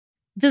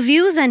The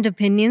views and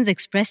opinions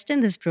expressed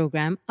in this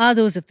program are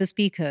those of the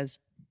speakers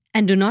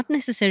and do not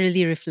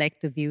necessarily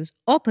reflect the views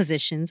or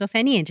positions of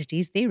any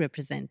entities they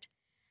represent.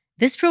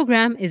 This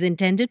program is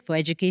intended for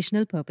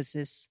educational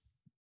purposes.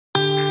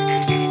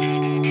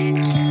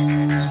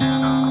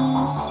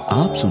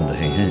 आप सुन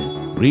रहे हैं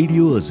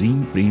radio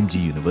Azim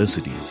Premji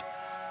university.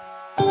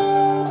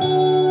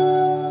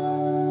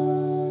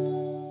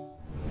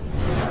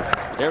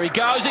 Here he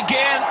goes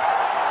again.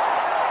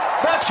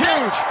 That's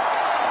huge.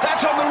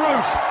 That's on the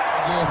roof.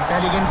 ये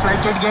intelligent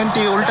flighted गेंद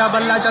थी, उल्टा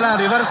बल्ला चला,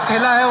 reverse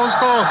खेला है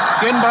उसको,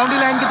 गेंद बाउंड्री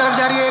लाइन की तरफ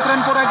जा रही है, एक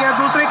रन पूरा किया,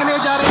 दूसरे के लिए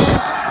जा रहे हैं।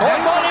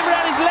 One ball in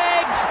round his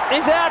legs.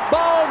 Is out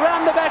ball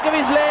round the back of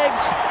his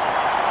legs.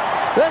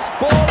 This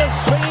ball is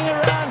swinging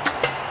around.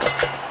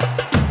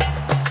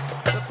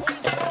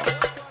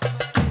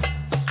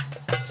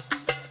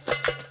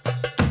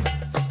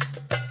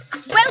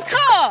 Well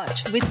caught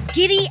with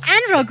Giri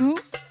and Raghu,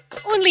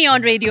 only on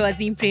Radio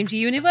Azim Premji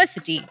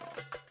University.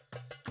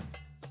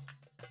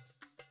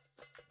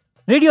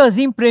 Radio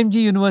Azim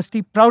Premji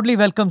University proudly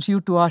welcomes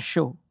you to our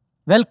show,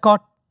 Well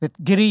Caught with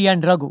Giri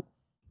and Raghu.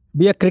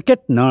 We are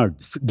cricket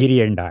nerds,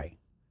 Giri and I.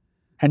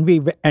 And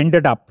we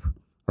ended up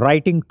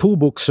writing 2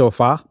 books so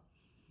far.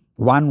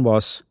 One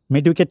was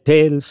Mid-Wicket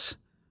Tales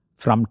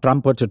from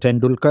Trumper to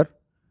Tendulkar.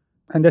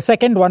 And the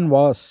second one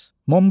was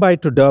Mumbai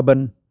to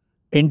Durban,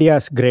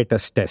 India's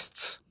Greatest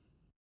Tests.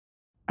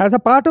 As a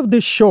part of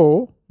this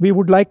show, we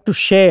would like to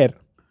share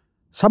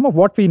some of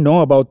what we know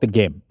about the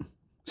game.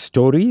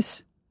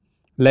 Stories,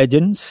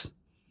 legends,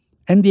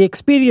 and the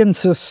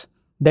experiences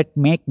that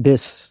make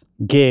this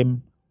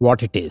game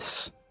what it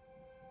is.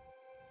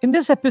 In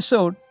this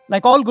episode,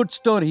 like all good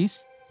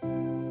stories,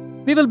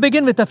 we will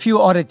begin with a few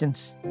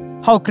origins.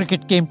 How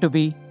cricket came to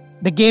be,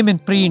 the game in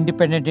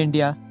pre-independent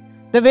India,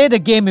 the way the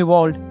game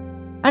evolved,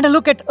 and a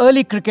look at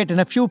early cricket in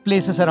a few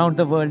places around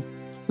the world,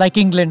 like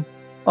England,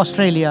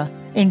 Australia,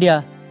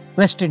 India,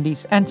 West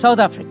Indies, and South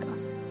Africa.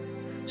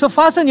 So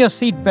fasten your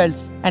seat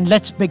belts and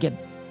let's begin.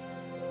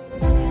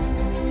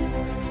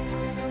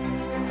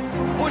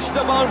 Push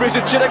the boundaries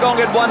to Chittagong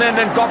at one end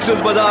and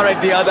Cox's Bazar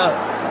at the other,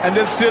 and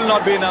there'll still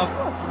not be enough.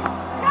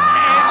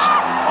 It's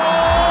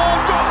all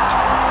dropped.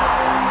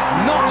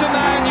 Not a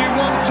man you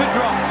want to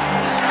drop.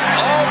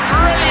 Oh,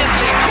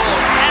 brilliantly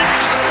caught.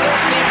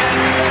 Absolutely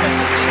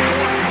magnificently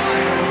caught.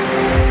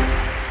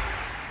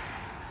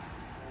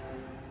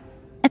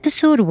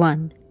 Episode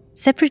 1: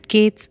 Separate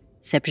Gates,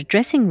 Separate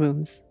Dressing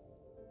Rooms.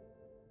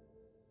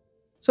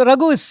 So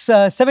Raghu is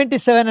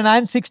 77 and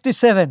I'm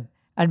 67,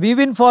 and we've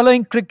been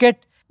following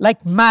cricket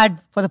like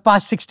mad for the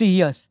past 60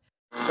 years.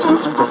 काफी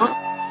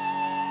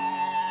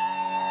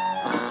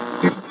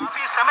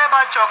समय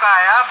बाद चौका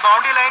आया,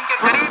 boundary line के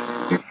करीब।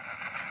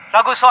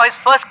 Raghu saw his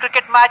first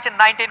cricket match in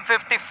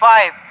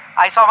 1955.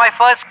 I saw my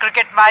first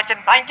cricket match in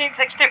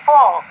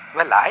 1964.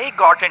 Well, I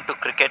got into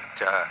cricket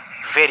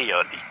very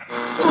early.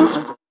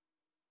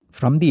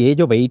 From the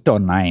age of 8 or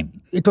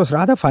 9, it was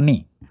rather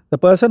funny. The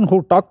person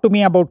who talked to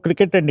me about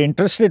cricket and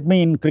interested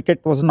me in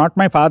cricket was not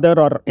my father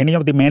or any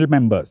of the male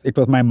members. It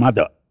was my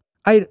mother.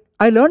 I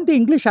learned the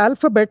English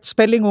alphabet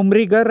spelling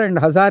Umrigar and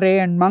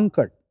Hazare and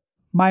Mankad.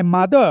 My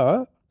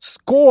mother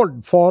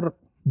scored for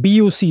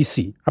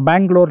BUCC, a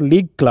Bangalore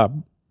League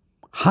club,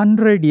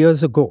 100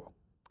 years ago.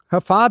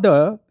 Her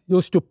father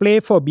used to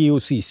play for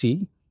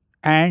BUCC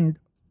and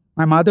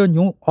my mother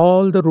knew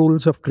all the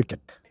rules of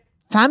cricket.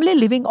 Family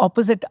living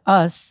opposite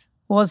us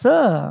was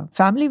a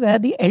family where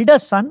the elder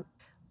son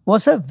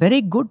was a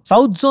very good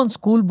South Zone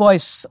schoolboy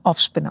off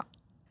spinner.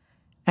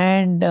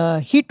 And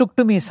he took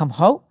to me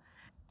somehow.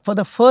 For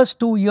the first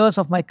 2 years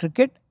of my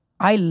cricket,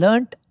 I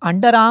learnt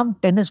underarm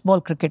tennis ball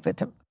cricket with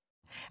him.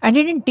 And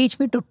he didn't teach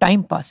me to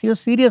time pass. He was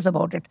serious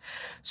about it.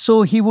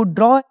 So he would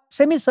draw a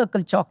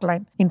semicircle chalk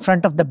line in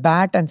front of the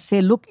bat and say,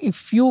 look,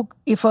 if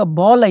a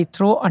ball I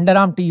throw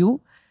underarm to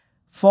you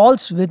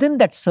falls within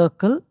that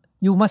circle,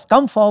 you must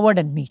come forward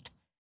and meet.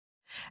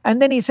 And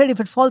then he said,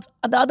 if it falls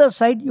on the other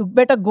side, you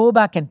better go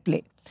back and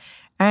play.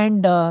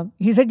 And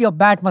he said, your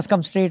bat must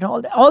come straight.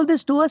 All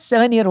this to a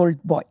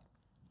 7-year-old boy.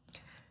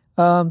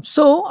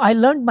 So I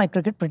learned my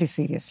cricket pretty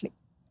seriously.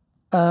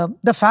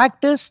 The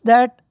fact is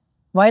that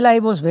while I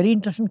was very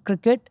interested in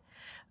cricket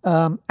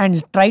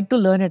and tried to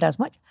learn it as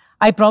much,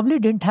 I probably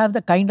didn't have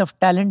the kind of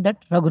talent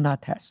that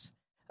Raghunath has.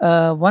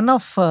 One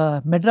of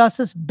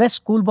Madras's best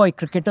schoolboy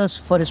cricketers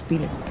for his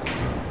period.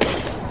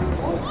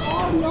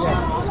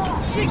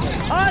 6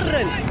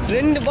 run.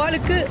 2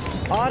 balluku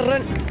 6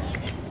 run.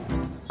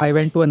 I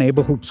went to a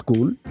neighborhood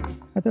school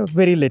as a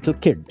very little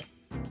kid.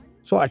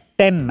 So at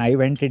 10, I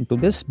went into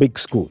this big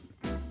school.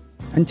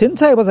 And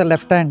since I was a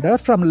left-hander,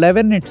 from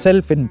 11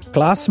 itself in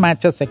class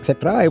matches,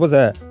 etc., I was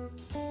a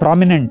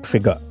prominent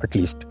figure, at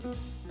least.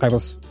 I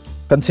was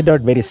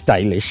considered very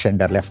stylish and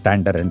a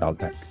left-hander and all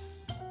that.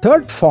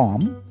 Third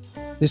form,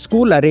 the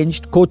school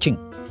arranged coaching.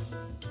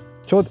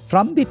 So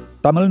from the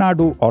Tamil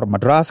Nadu or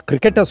Madras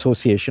Cricket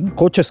Association,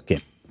 coaches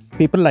came.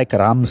 People like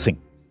Ram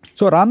Singh.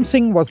 So Ram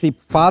Singh was the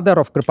father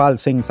of Kripal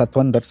Singh,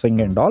 Satwinder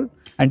Singh and all.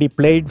 And he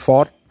played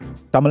for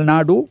Tamil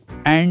Nadu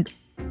and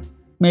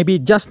maybe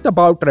just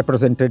about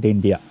represented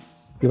India.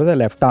 He was a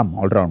left-arm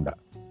all-rounder.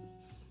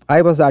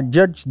 I was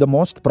adjudged the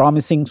most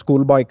promising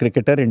schoolboy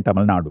cricketer in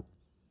Tamil Nadu.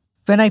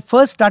 When I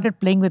first started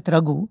playing with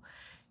Raghu,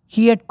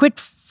 he had quit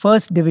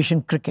first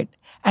division cricket.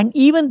 And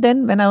even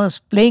then, when I was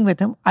playing with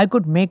him, I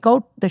could make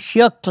out the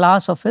sheer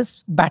class of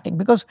his batting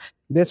because...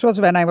 This was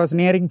when I was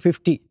nearing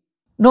 50.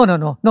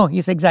 No,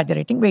 he's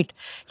exaggerating. Wait,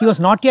 he was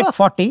not yet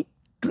 40.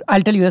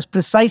 I'll tell you, he was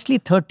precisely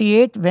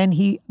 38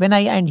 when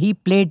I and he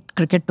played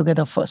cricket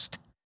together first.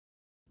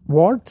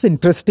 What's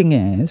interesting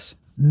is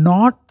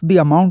not the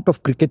amount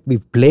of cricket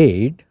we've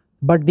played,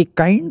 but the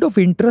kind of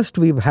interest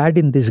we've had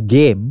in this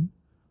game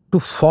to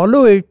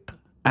follow it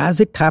as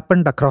it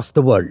happened across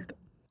the world.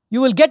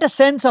 You will get a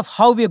sense of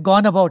how we've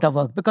gone about our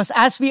work because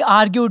as we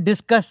argue,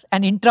 discuss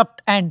and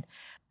interrupt and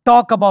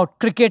talk about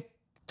cricket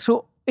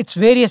through its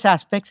various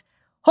aspects,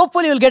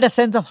 hopefully you'll get a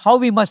sense of how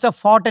we must have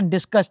fought and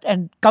discussed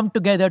and come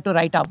together to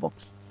write our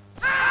books.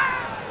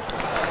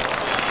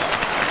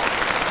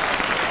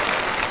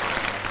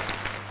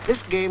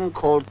 This game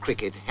called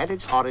cricket had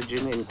its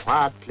origin in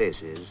quiet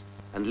places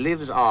and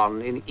lives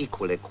on in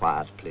equally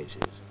quiet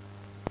places,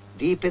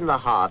 deep in the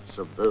hearts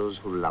of those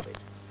who love it.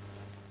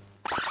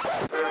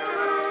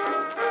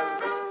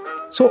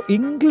 So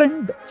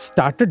England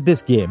started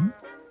this game.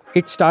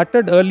 It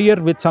started earlier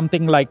with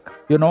something like,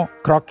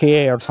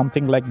 croquet or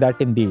something like that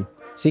in the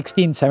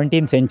 16th,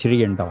 17th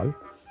century and all.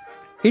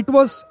 It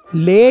was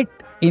late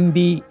in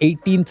the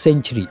 19th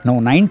century,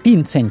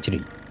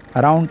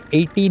 around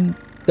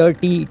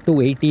 1830 to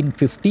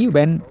 1850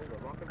 when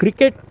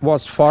cricket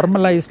was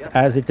formalized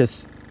as it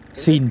is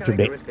seen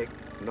today.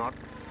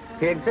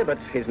 He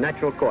exhibits his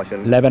natural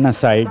caution. 11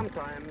 aside,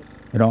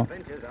 the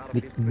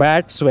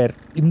bats were,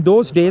 in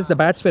those days, the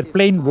bats were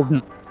plain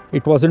wooden.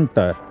 It wasn't,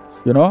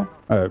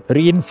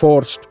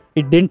 reinforced.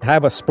 It didn't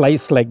have a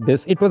splice like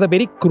this. It was a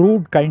very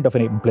crude kind of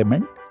an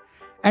implement.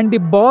 And the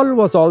ball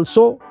was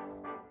also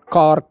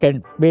cork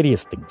and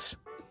various things.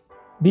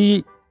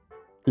 The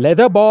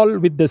leather ball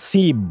with the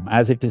seam,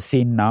 as it is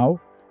seen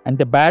now, and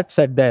the bats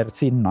that they are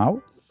seen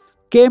now,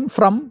 came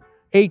from,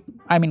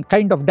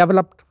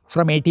 developed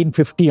from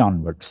 1850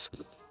 onwards.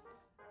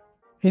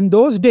 In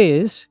those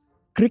days,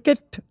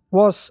 cricket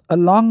was a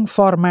long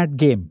format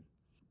game,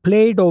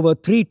 played over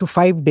 3 to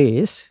 5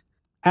 days,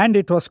 and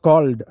it was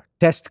called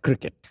Test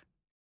cricket.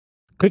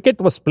 Cricket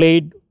was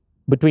played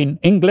between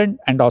England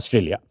and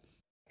Australia.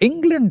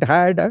 England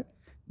had a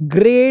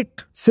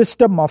great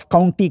system of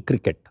county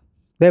cricket.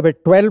 There were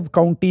 12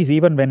 counties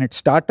even when it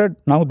started.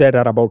 Now there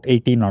are about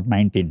 18 or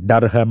 19.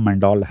 Durham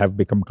and all have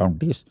become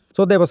counties.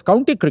 So there was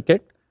county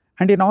cricket.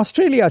 And in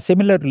Australia,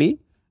 similarly,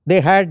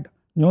 they had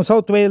New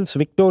South Wales,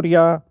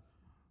 Victoria,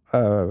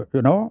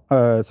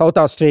 South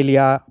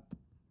Australia,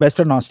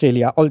 Western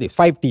Australia, all these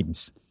 5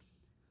 teams.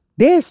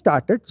 They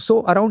started,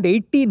 so around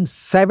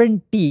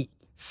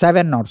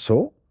 1877 or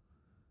so,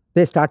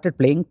 they started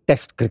playing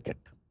Test cricket.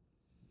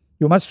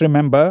 You must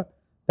remember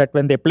that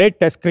when they played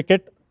Test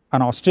cricket,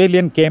 an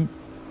Australian team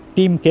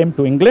came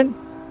to England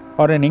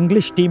or an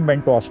English team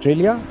went to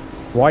Australia.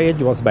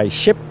 Voyage was by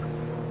ship.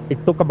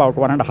 It took about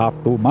 1.5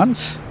 to 2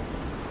 months.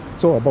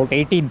 So about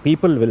 18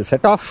 people will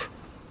set off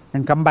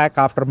and come back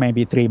after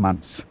maybe 3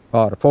 months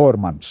or 4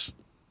 months.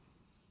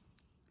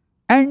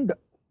 And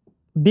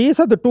these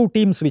are the 2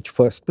 teams which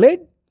first played.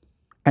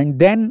 And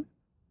then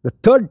the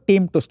third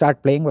team to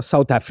start playing was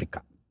South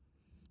Africa.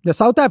 The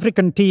South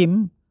African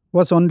team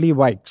was only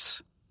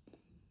whites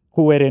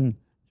who were in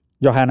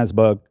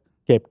Johannesburg,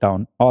 Cape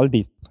Town, all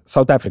these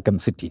South African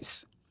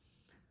cities.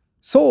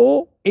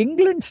 So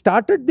England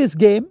started this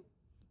game,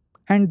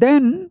 and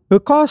then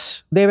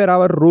because they were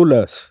our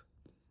rulers,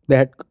 they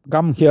had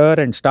come here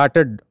and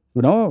started,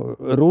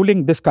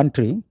 ruling this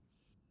country,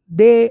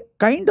 they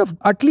kind of,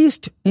 at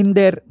least in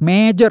their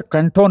major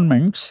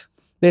cantonments,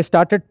 they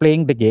started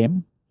playing the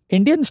game.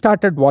 Indians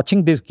started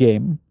watching this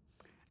game.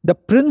 The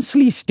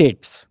princely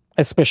states,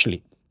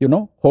 especially,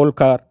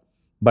 Holkar,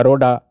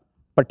 Baroda,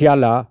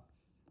 Patiala,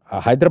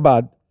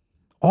 Hyderabad,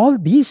 all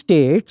these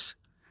states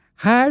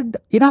had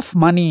enough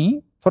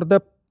money for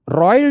the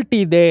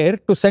royalty there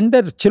to send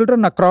their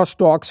children across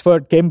to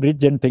Oxford,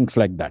 Cambridge and things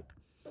like that.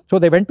 So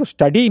they went to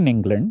study in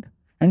England,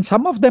 and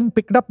some of them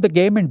picked up the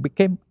game and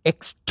became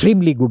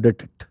extremely good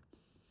at it.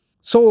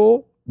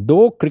 So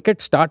though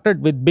cricket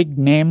started with big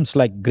names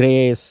like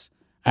Grace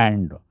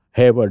and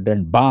Hayward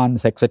and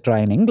Barnes,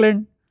 etc. in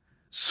England,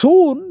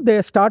 soon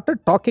they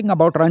started talking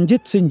about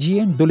Ranjit Singh Ji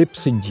and Dulip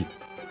Singh Ji.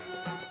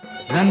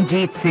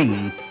 Ranjit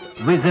Singh,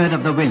 Wizard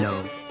of the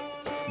Willow,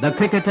 the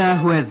cricketer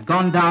who has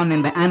gone down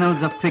in the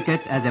annals of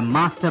cricket as a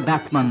master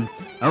batsman,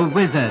 a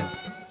wizard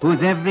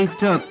whose every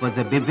stroke was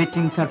a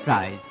bewitching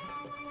surprise.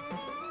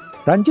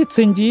 Ranjit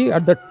Singh Ji,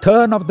 at the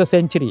turn of the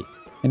century,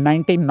 in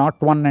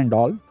 1901 and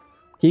all,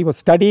 he was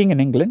studying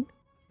in England.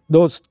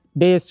 Those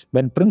days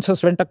when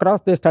princes went across,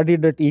 they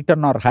studied at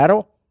Eton or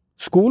Harrow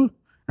school,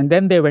 and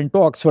then they went to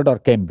Oxford or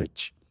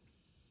Cambridge.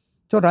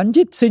 So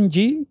Ranjit Singh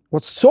Ji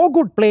was so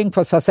good playing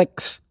for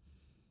Sussex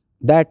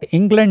that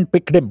England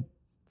picked him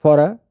for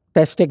a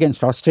test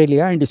against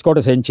Australia, and he scored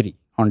a century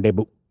on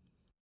debut.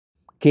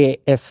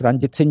 K.S.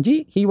 Ranjit Singh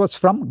ji. He was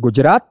from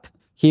Gujarat.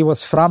 He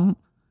was from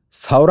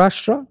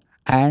Saurashtra,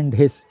 and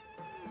his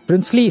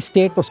princely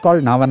estate was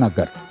called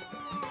Navanagar.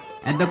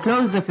 At the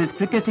close of his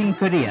cricketing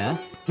career,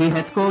 he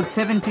had scored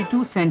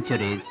 72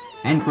 centuries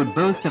and could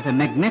boast of a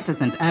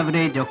magnificent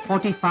average of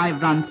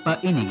 45 runs per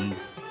innings.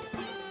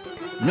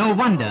 No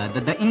wonder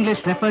that the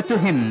English refer to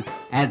him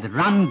as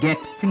Run-Get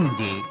Singh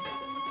ji.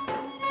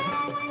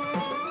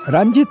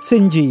 Ranjit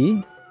Singh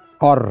ji,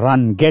 or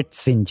Run-Get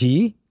Singh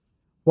ji,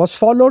 was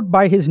followed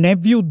by his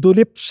nephew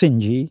Dulip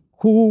Singh ji,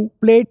 who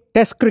played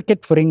Test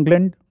cricket for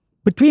England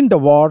between the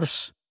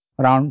wars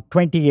around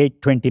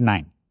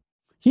 28-29.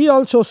 He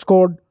also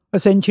scored a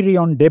century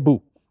on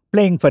debut,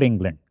 playing for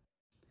England.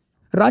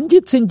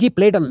 Ranjit Singh ji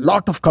played a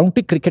lot of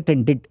county cricket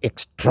and did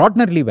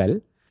extraordinarily well.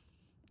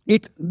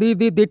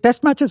 The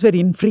test matches were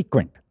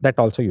infrequent. That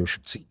also you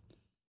should see.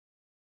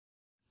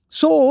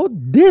 So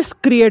this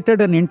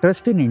created an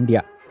interest in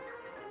India.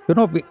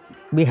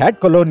 We had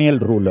colonial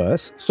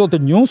rulers, so the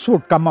news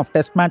would come of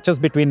test matches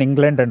between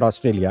England and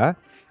Australia.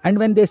 And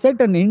when they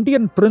said an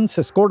Indian prince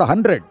has scored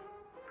 100,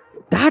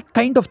 that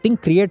kind of thing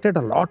created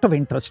a lot of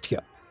interest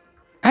here.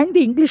 And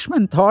the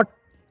Englishmen thought,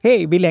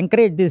 hey, we'll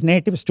encourage these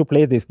natives to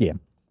play this game.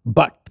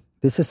 But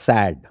this is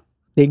sad.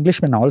 The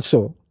Englishmen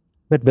also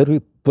were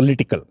very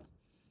political.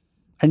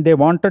 And they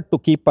wanted to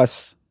keep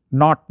us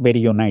not very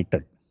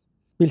united.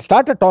 We'll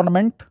start a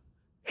tournament.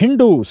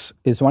 Hindus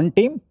is one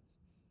team.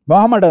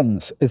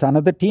 Mohammedans is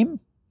another team.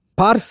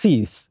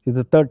 Parsis is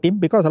the third team,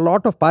 because a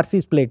lot of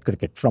Parsis played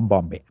cricket from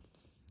Bombay.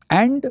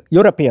 And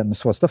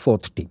Europeans was the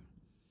fourth team.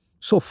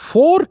 So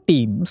 4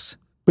 teams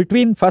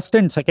between First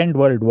and Second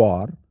World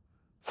War,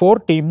 4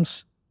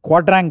 teams,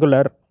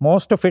 quadrangular,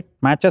 most of it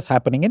matches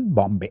happening in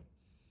Bombay.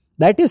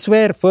 That is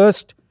where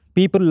first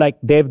people like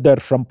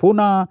Devdar from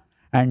Pune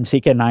and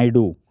C.K.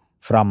 Naidu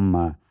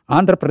from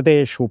Andhra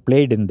Pradesh, who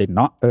played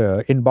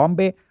in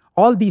Bombay,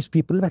 all these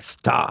people were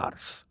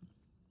stars.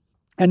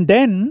 And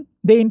then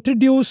they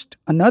introduced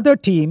another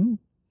team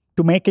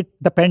to make it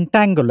the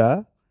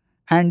Pentangular,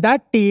 and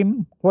that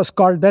team was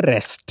called the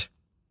Rest,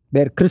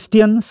 where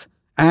Christians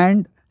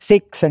and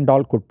Sikhs and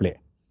all could play.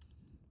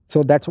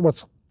 So that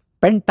was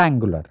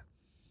Pentangular.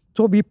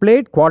 So we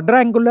played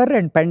quadrangular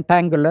and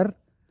pentangular.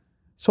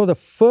 So the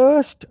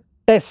first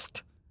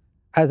test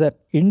as an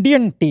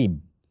Indian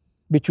team,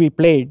 which we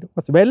played,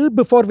 was well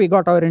before we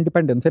got our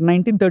independence in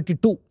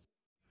 1932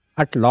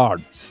 at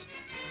Lord's.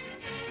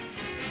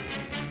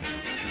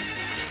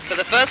 For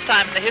the first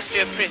time in the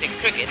history of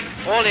cricket,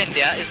 All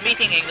India is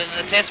meeting England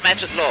in a test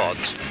match at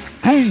Lord's.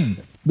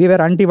 And we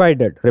were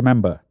undivided,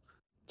 remember.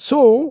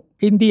 So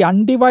in the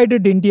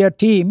undivided India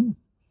team,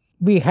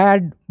 we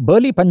had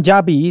burly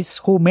Punjabis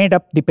who made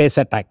up the pace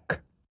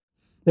attack.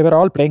 They were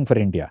all playing for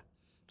India.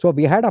 So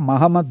we had a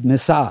Muhammad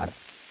Nisar.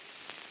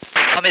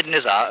 Hamid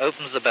Nizar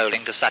opens the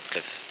bowling to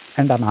Sutcliffe.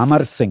 And an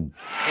Amar Singh.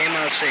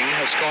 Amar Singh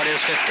has scored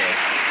his 50.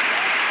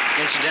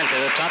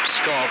 Incidentally, the top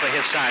score for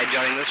his side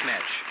during this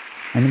match.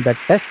 And in that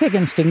test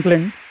against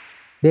England,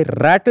 they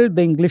rattled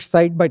the English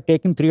side by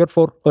taking 3 or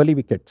 4 early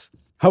wickets.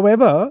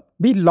 However,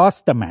 we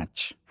lost the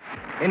match.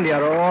 India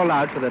are all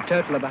out with a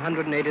total of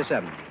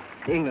 187.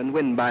 England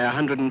win by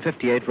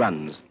 158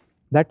 runs.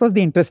 That was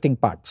the interesting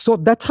part. So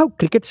that's how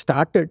cricket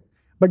started.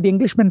 But the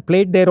Englishmen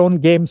played their own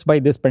games by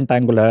this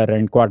pentangular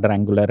and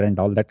quadrangular and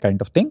all that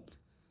kind of thing.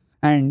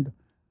 And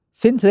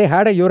since they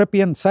had a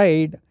European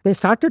side, they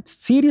started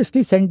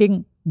seriously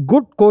sending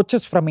good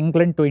coaches from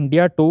England to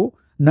India to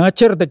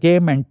nurture the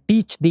game and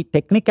teach the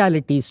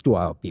technicalities to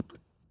our people.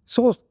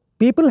 So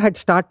people had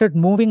started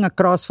moving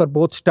across for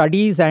both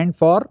studies and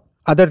for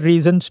other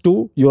reasons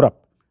to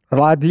Europe,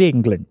 largely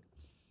England.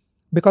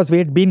 Because we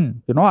had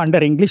been,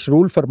 under English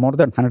rule for more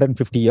than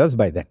 150 years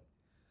by then.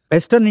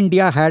 Western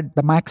India had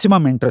the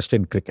maximum interest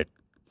in cricket.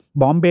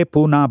 Bombay,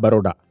 Pune,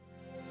 Baroda.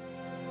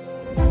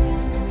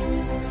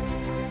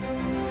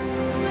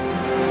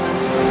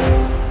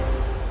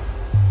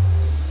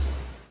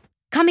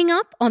 Coming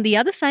up on the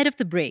other side of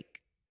the break.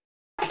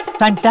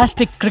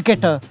 Fantastic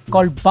cricketer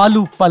called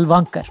Balu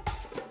Palwankar.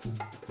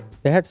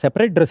 They had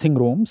separate dressing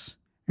rooms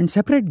and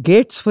separate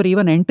gates for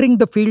even entering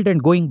the field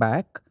and going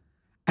back.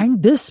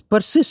 And this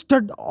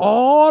persisted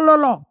all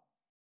along.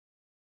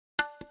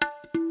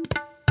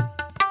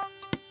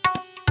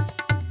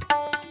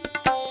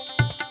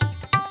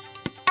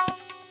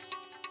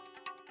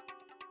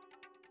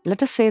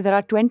 Let us say there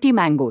are 20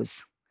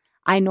 mangoes.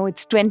 I know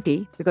it's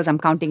 20 because I'm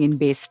counting in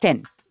base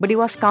 10. But he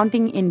was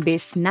counting in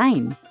base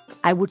 9.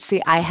 I would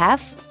say I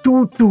have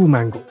two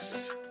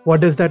mangoes.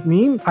 What does that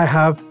mean? I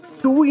have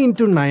 2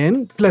 into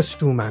 9 plus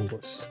 2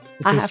 mangoes.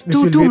 I have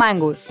two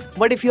mangoes.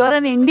 But if you're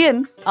an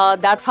Indian,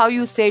 that's how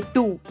you say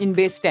 2 in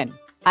base 10.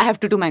 I have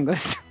two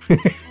mangoes.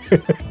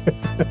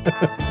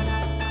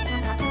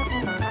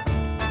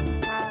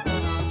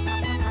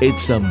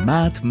 It's a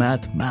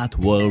math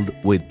world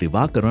with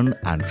Divakaran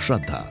and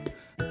Shraddha.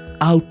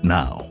 Out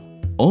now.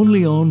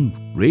 Only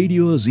on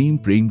Radio Azim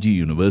Premji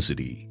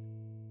University.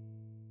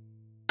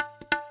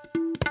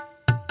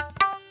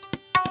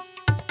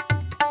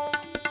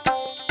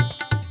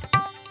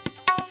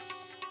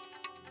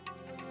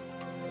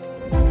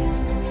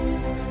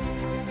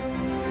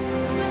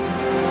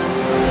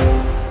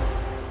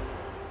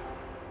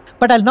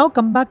 But I'll now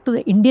come back to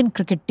the Indian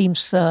cricket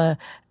team's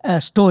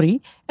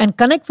story and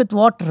connect with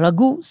what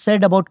Raghu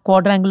said about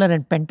quadrangular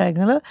and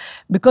pentaangular,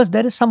 because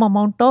there is some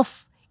amount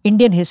of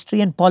Indian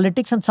history and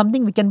politics and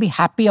something we can be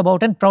happy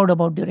about and proud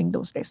about during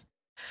those days.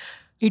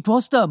 It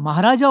was the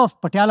Maharaja of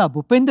Patiala,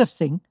 Bhupender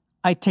Singh,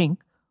 I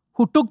think,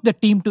 who took the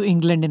team to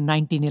England in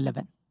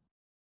 1911.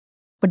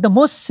 But the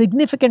most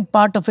significant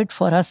part of it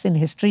for us in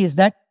history is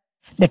that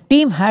the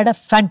team had a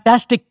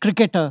fantastic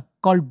cricketer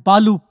called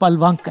Balu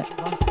Palwankar.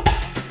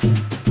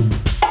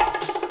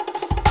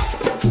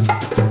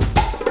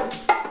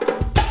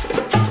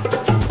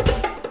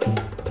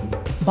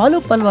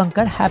 Balu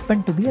Palwankar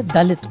happened to be a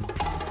Dalit.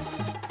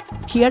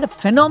 He had a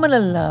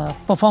phenomenal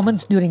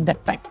performance during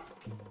that time.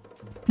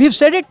 We've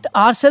said it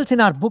ourselves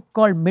in our book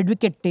called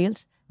Mid-Wicket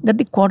Tales that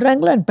the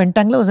quadrangular and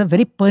pentangular was a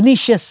very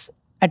pernicious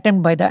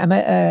attempt by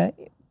the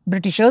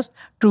Britishers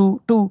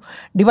to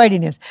divide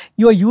Indians.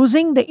 You are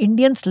using the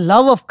Indians'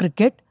 love of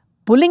cricket,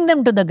 pulling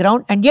them to the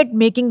ground and yet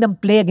making them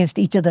play against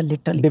each other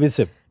literally.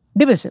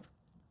 Divisive.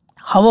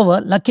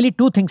 However, luckily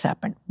two things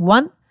happened.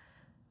 One,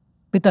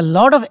 with a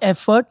lot of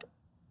effort,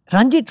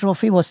 Ranji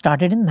Trophy was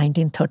started in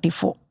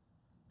 1934.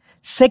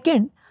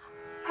 Second,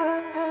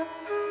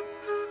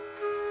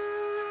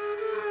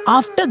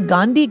 after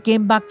Gandhi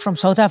came back from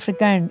South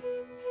Africa and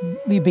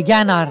we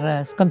began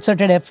our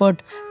concerted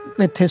effort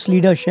with his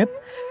leadership,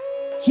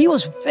 he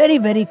was very,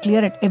 very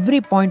clear at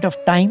every point of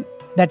time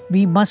that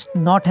we must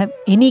not have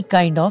any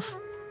kind of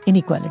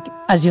inequality,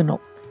 as you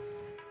know.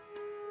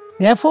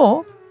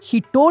 Therefore, he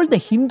told the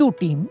Hindu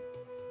team,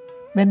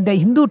 when the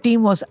Hindu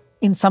team was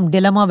in some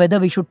dilemma whether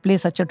we should play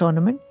such a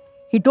tournament,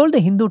 he told the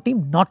Hindu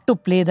team not to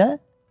play the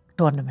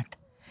tournament.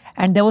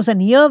 And there was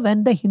an year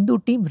when the Hindu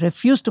team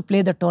refused to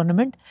play the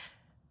tournament.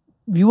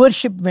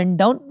 Viewership went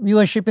down.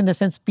 Viewership in the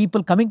sense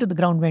people coming to the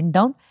ground went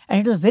down. And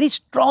it was a very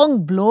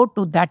strong blow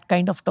to that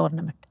kind of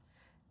tournament.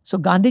 So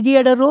Gandhiji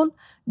had a role,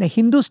 the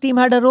Hindus team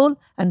had a role,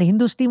 and the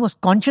Hindus team was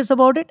conscious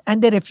about it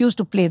and they refused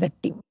to play that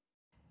team.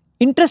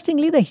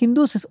 Interestingly, the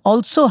Hindus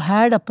also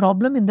had a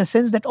problem in the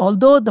sense that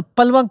although the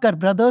Palwankar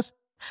brothers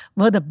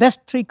were the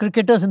best three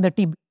cricketers in the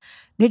team,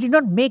 they did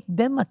not make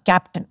them a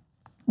captain.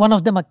 One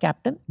of them a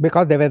captain.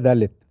 Because they were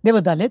Dalit. They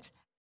were Dalits.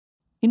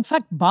 In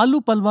fact,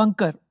 Balu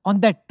Palwankar on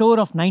that tour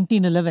of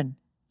 1911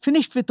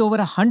 finished with over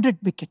 100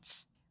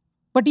 wickets.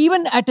 But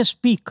even at his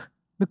peak,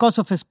 because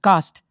of his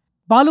caste,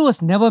 Balu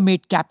was never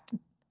made captain.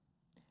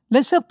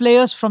 Lesser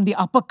players from the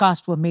upper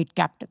caste were made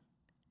captain.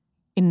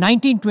 In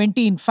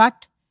 1920, in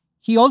fact,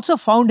 he also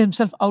found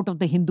himself out of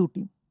the Hindu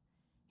team.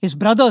 His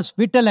brothers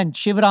Vittal and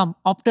Shivram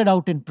opted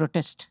out in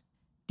protest.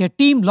 Their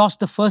team lost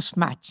the first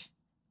match.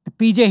 The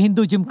PJ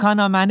Hindu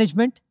Gymkhana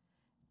management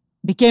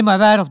became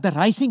aware of the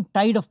rising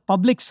tide of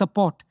public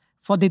support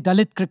for the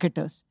Dalit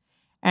cricketers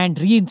and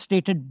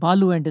reinstated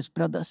Balu and his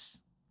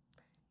brothers.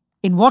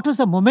 In what was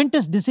a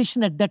momentous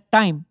decision at that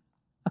time,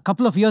 a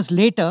couple of years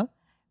later,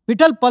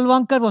 Vittal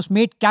Palwankar was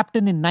made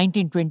captain in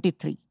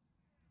 1923.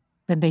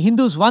 When the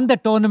Hindus won the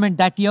tournament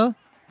that year,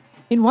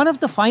 in one of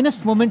the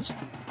finest moments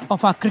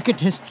of our cricket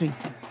history,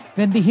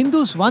 when the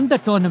Hindus won the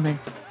tournament,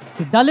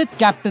 the Dalit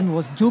captain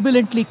was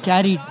jubilantly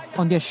carried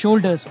on their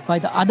shoulders by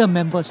the other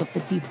members of the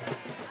team.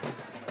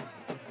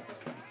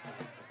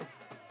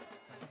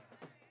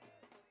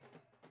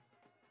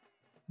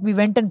 We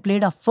went and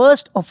played our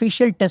first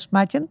official test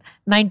match in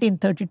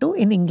 1932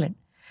 in England.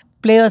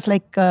 Players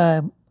like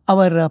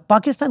our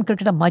Pakistan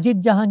cricketer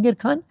Majid Jahangir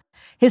Khan,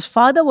 his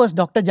father was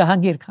Dr.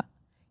 Jahangir Khan.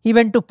 He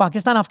went to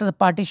Pakistan after the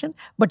partition,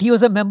 but he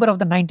was a member of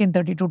the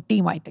 1932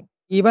 team, I think.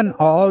 Even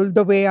all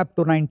the way up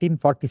to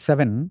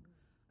 1947,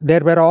 they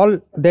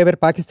were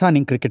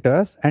Pakistani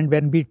cricketers. And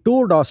when we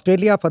toured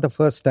Australia for the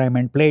first time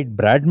and played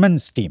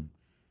Bradman's team,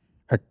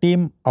 a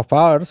team of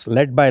ours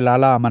led by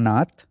Lala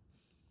Amanat,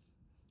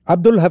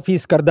 Abdul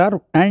Hafiz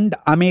Kardar and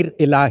Amir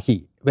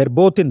Ilahi were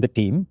both in the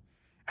team.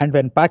 And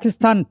when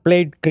Pakistan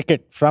played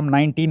cricket from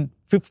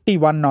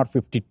 1951 or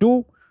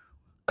 52,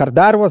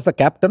 Kardar was the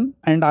captain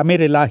and Amir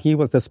Ilahi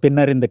was the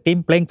spinner in the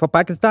team playing for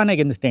Pakistan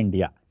against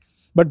India.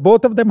 But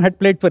both of them had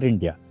played for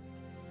India.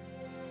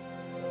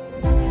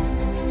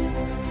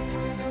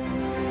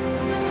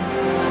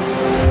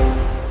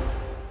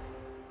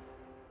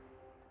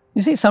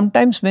 You see,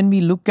 sometimes when we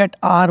look at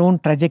our own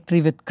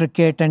trajectory with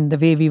cricket and the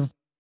way we've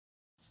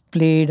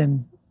played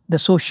and the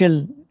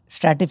social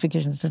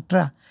stratification,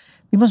 etc.,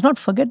 we must not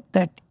forget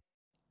that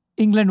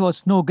England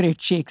was no great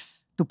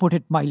shakes, to put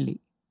it mildly.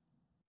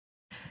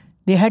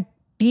 They had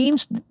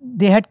teams,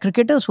 they had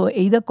cricketers who were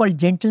either called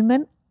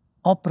gentlemen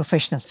or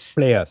professionals.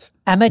 Players.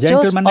 Amateurs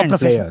Gentlemen or and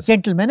professionals. players.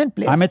 Gentlemen and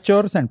players.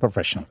 Amateurs and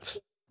professionals.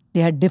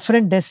 They had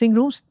different dressing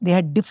rooms. They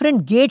had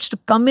different gates to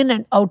come in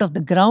and out of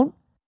the ground.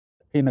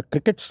 In a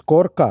cricket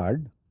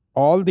scorecard,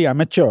 all the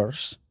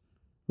amateurs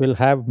will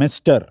have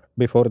Mr.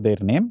 before their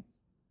name.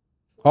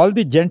 All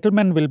the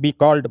gentlemen will be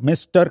called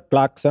Mr.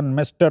 Clarkson,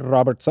 Mr.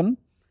 Robertson.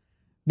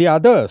 The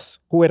others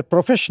who were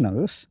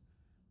professionals,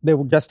 they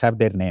would just have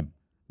their name.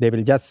 They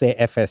will just say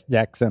F.S.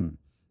 Jackson,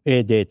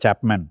 A.J.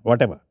 Chapman,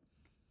 whatever.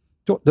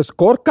 So the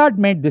scorecard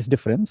made this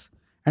difference.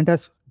 And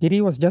as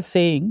Giri was just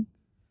saying,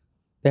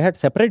 They had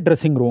separate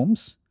dressing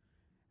rooms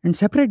and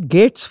separate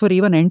gates for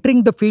even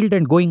entering the field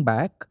and going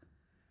back.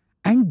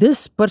 And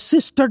this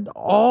persisted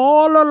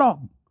all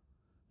along.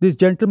 This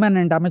gentleman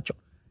and amateur.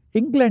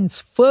 England's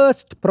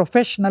first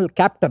professional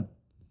captain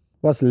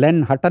was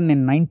Len Hutton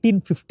in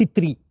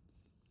 1953.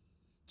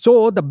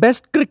 So the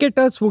best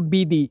cricketers would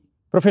be the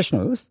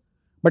professionals,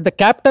 but the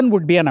captain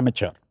would be an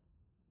amateur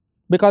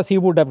because he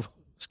would have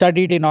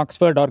studied in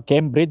Oxford or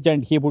Cambridge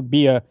and he would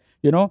be a,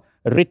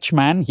 rich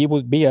man. He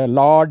would be a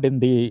lord in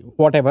the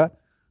whatever.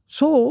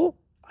 So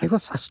I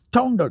was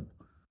astounded.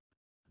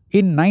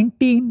 In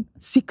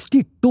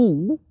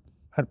 1962,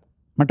 a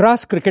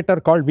Madras cricketer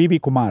called V.V.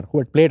 Kumar, who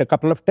had played a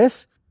couple of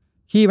tests,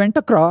 he went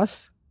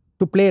across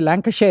to play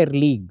Lancashire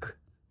League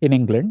in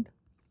England.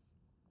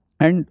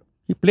 And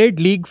he played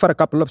league for a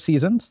couple of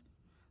seasons.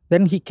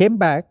 Then he came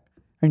back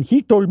and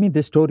he told me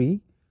this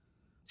story.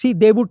 See,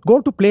 they would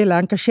go to play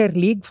Lancashire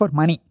League for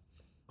money.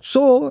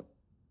 So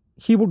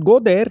he would go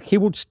there, he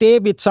would stay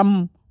with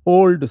some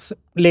old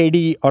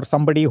lady or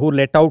somebody who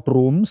let out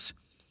rooms.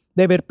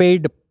 They were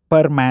paid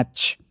per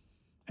match.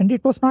 And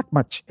it was not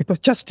much. It was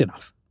just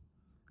enough.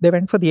 They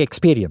went for the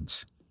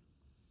experience.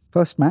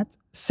 First match.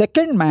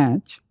 Second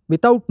match,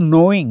 without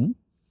knowing,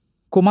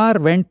 Kumar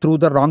went through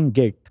the wrong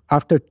gate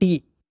after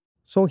tea.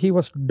 So he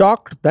was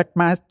docked that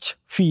match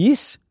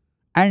fees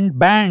and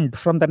banned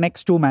from the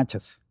next 2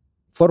 matches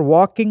for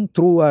walking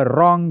through a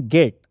wrong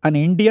gate. An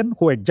Indian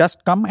who had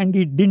just come and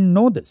he didn't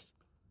know this.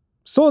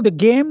 So the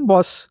game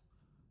was,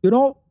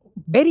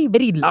 very,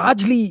 very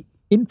largely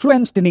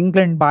influenced in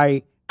England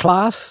by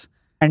class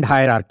and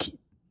hierarchy.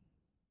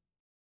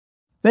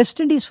 West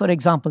Indies, for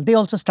example, they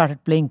also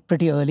started playing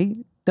pretty early.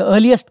 The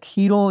earliest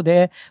hero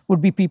there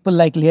would be people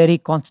like Larry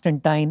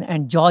Constantine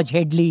and George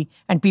Headley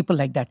and people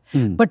like that.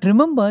 But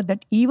remember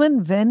that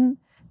even when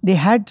they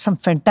had some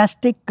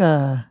fantastic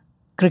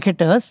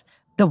cricketers,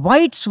 the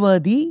Whites were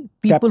the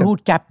people who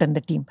would captain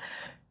the team.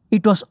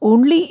 It was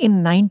only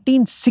in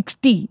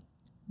 1960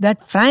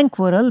 that Frank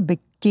Worrell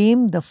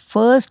became the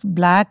first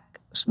black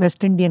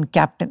West Indian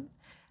captain.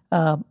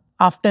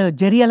 After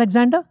Jerry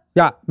Alexander?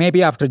 Yeah,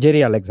 maybe after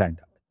Jerry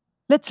Alexander.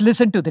 Let's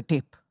listen to the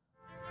tape.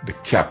 The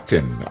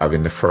captain,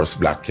 having the first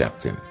black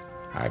captain,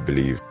 I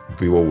believe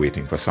we were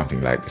waiting for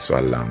something like this for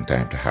a long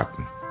time to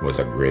happen. It was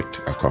a great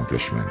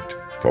accomplishment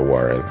for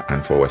Worrell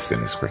and for West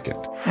Indies cricket.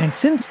 And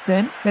since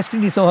then, West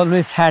Indies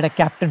always had a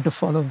captain to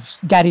follow.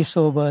 Gary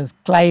Sobers,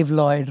 Clive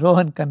Lloyd,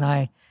 Rohan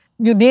Kanhai.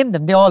 You name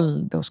them, they're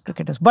all those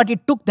cricketers. But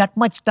it took that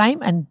much time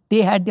and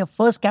they had their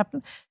first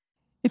captain.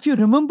 If you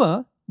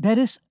remember, there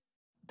is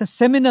the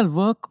seminal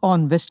work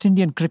on West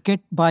Indian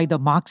cricket by the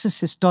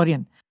Marxist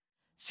historian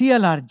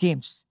C.L.R.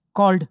 James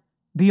called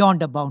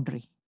Beyond a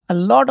Boundary. A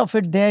lot of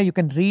it there you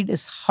can read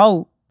is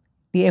how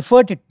the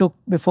effort it took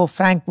before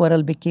Frank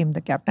Worrell became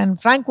the captain.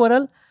 And Frank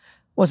Worrell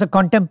was a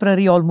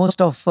contemporary almost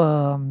of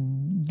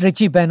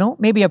Richie Benaud,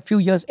 maybe a few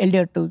years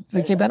elder to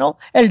Richie Benaud,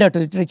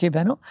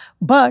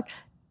 but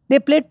they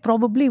played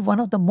probably one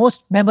of the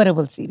most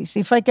memorable series.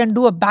 If I can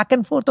do a back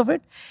and forth of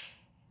it,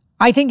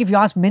 I think if you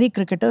ask many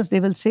cricketers,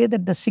 they will say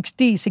that the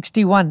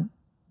 60-61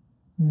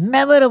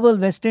 memorable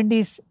West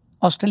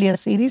Indies-Australia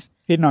series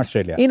in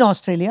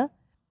Australia,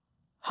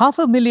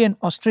 500,000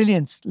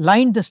 Australians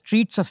lined the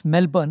streets of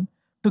Melbourne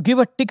to give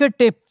a ticker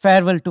tape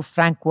farewell to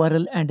Frank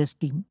Worrell and his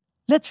team.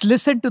 Let's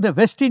listen to the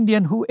West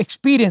Indian who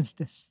experienced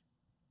this.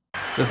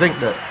 To think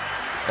that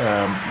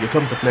you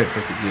come to play a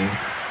cricket game,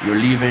 you're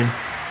leaving,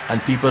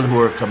 and people who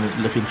are coming,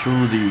 looking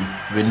through the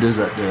windows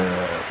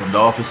from the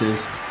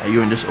offices, and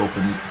you're in this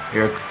open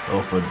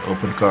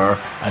car,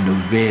 and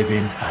they're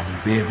waving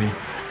and waving.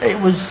 It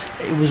was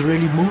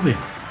really moving.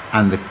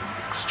 And the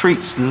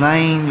streets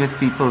lined with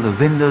people, the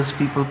windows,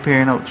 people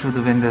peering out through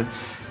the windows.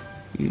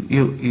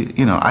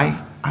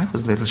 I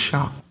was a little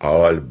shocked.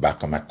 All the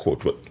back of my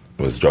coat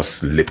was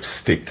just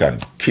lipstick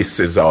and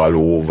kisses all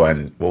over,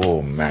 and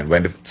oh man,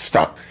 when they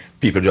stopped,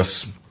 people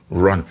just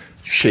run,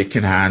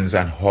 shaking hands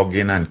and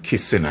hugging and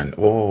kissing, and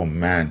oh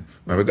man,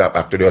 when we got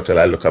back to the hotel,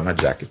 I look at my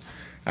jacket.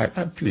 I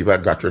believe I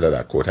got rid of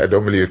that coat. I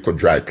don't believe it could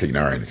dry clean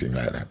or anything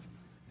like that.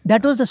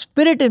 That was the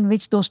spirit in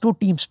which those two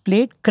teams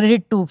played.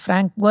 Credit to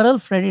Frank Worrell,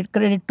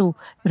 credit to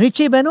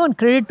Richie Benaud, and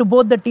credit to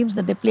both the teams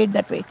that they played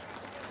that way.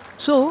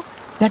 So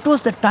that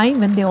was the time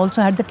when they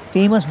also had that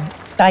famous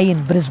tie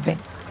in Brisbane.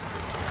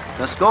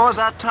 The scores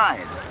are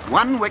tied.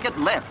 1 wicket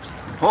left.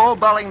 Paul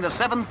bowling the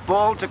 7th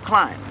ball to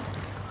Klein.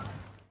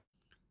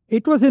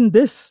 It was in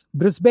this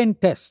Brisbane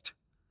test,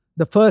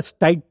 the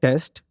first tied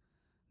test,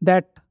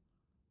 that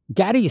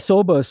Gary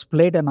Sobers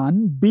played an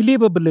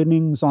unbelievable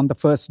innings on the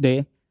first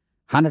day,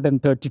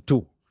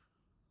 132,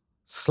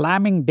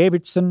 slamming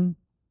Davidson,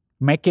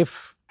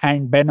 McIff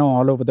and Benaud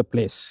all over the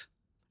place.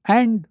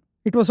 And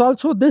it was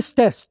also this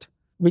test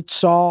which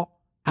saw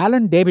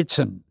Alan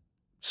Davidson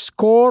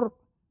score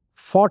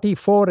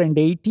 44 and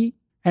 80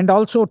 and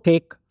also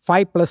take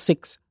 5 plus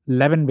 6,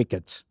 11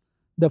 wickets.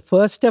 The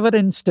first ever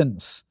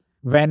instance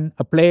when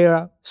a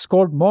player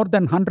scored more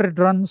than 100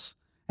 runs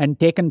and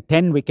taken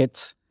 10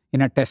 wickets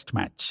in a test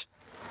match.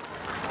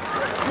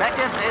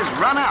 McIff is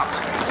run out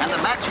and the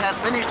match has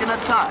finished in a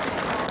tie.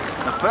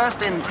 The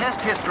first in Test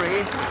history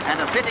and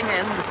a fitting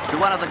end to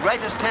one of the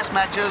greatest Test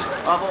matches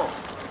of all.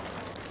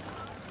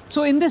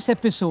 So in this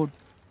episode,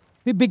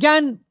 we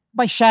began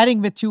by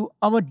sharing with you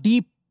our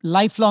deep,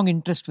 lifelong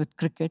interest with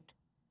cricket,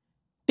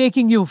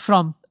 taking you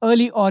from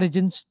early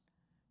origins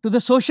to the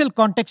social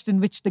context in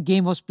which the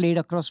game was played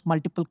across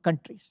multiple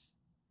countries.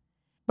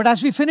 But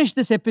as we finish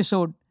this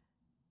episode,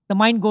 the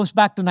mind goes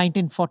back to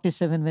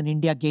 1947 when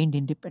India gained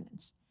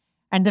independence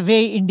and the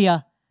way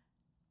India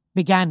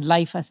began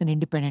life as an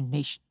independent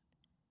nation.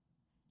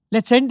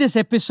 Let's end this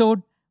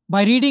episode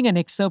by reading an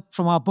excerpt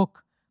from our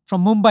book,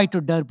 From Mumbai to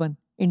Durban,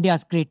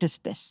 India's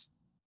Greatest Test.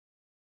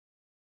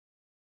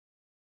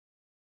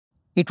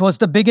 It was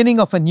the beginning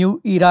of a new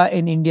era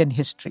in Indian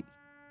history.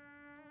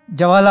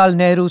 Jawaharlal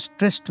Nehru's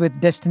tryst with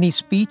destiny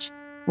speech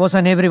was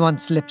on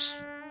everyone's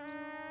lips.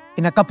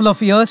 In a couple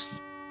of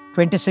years,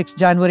 26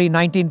 January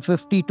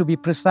 1950 to be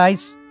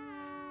precise,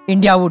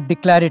 India would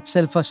declare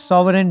itself a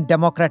sovereign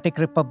democratic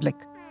republic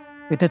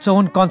with its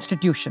own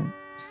constitution,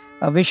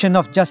 a vision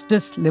of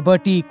justice,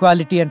 liberty,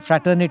 equality and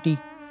fraternity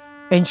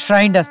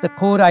enshrined as the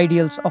core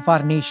ideals of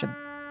our nation.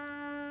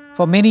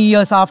 For many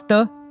years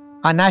after,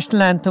 our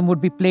national anthem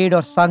would be played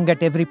or sung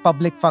at every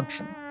public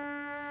function.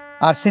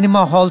 Our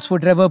cinema halls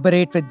would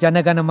reverberate with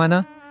Jana Gana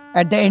Mana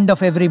at the end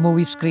of every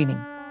movie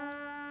screening.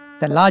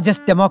 The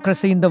largest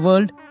democracy in the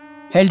world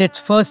held its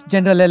first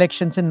general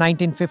elections in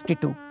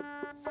 1952,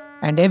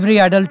 and every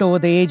adult over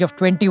the age of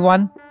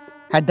 21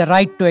 had the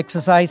right to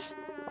exercise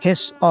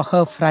his or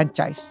her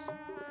franchise.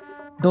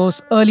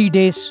 Those early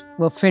days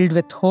were filled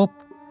with hope,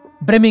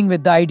 brimming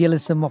with the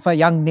idealism of a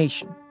young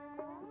nation.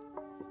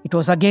 It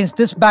was against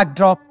this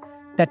backdrop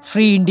that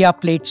Free India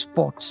played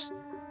sports.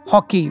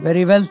 Hockey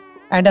very well,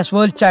 and as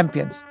world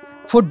champions,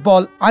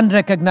 football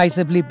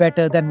unrecognizably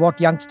better than what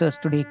youngsters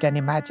today can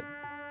imagine.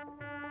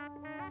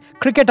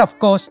 Cricket, of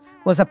course,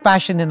 was a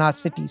passion in our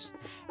cities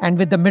and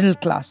with the middle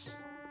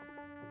class.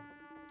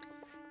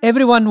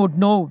 Everyone would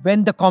know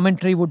when the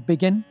commentary would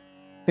begin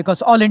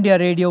because All India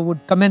Radio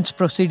would commence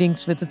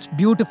proceedings with its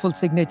beautiful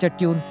signature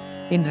tune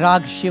in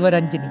Rag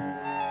Shivaranjani.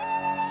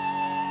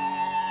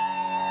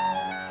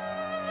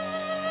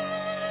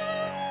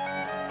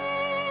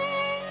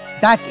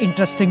 That,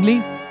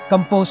 interestingly,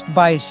 composed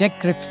by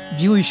Czech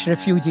Jewish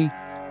refugee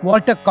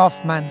Walter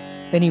Kaufmann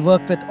when he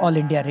worked with All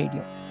India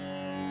Radio.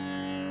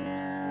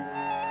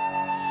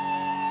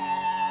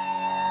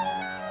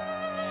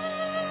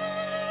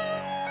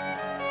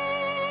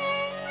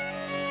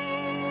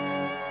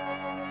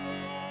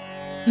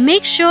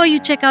 Make sure you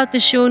check out the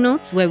show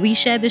notes where we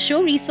share the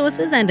show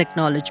resources and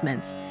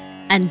acknowledgements.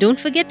 And don't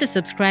forget to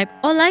subscribe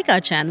or like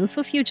our channel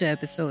for future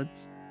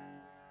episodes.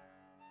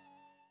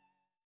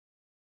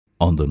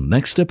 On the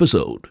next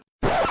episode.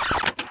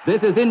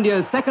 This is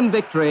India's second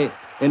victory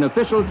in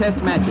official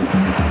test matches.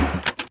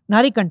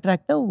 Nari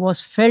Contractor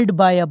was felled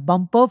by a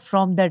bumper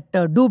from that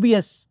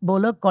dubious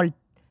bowler called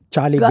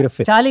Charlie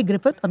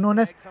Griffith, known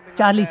as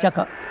Charlie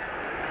Chaka.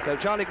 So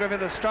Charlie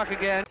Griffith has struck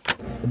again.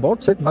 The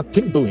board said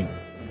nothing doing.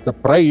 The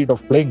pride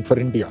of playing for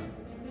India.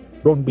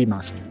 Don't be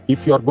nasty.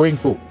 If you are going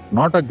to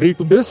not agree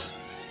to this,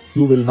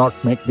 you will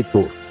not make the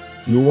tour.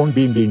 You won't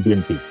be in the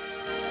Indian team.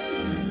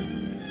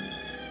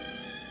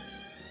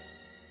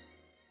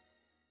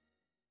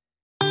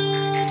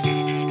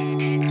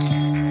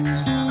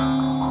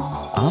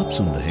 आप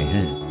सुन रहे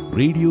हैं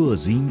radio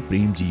Azim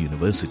Premji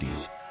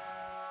university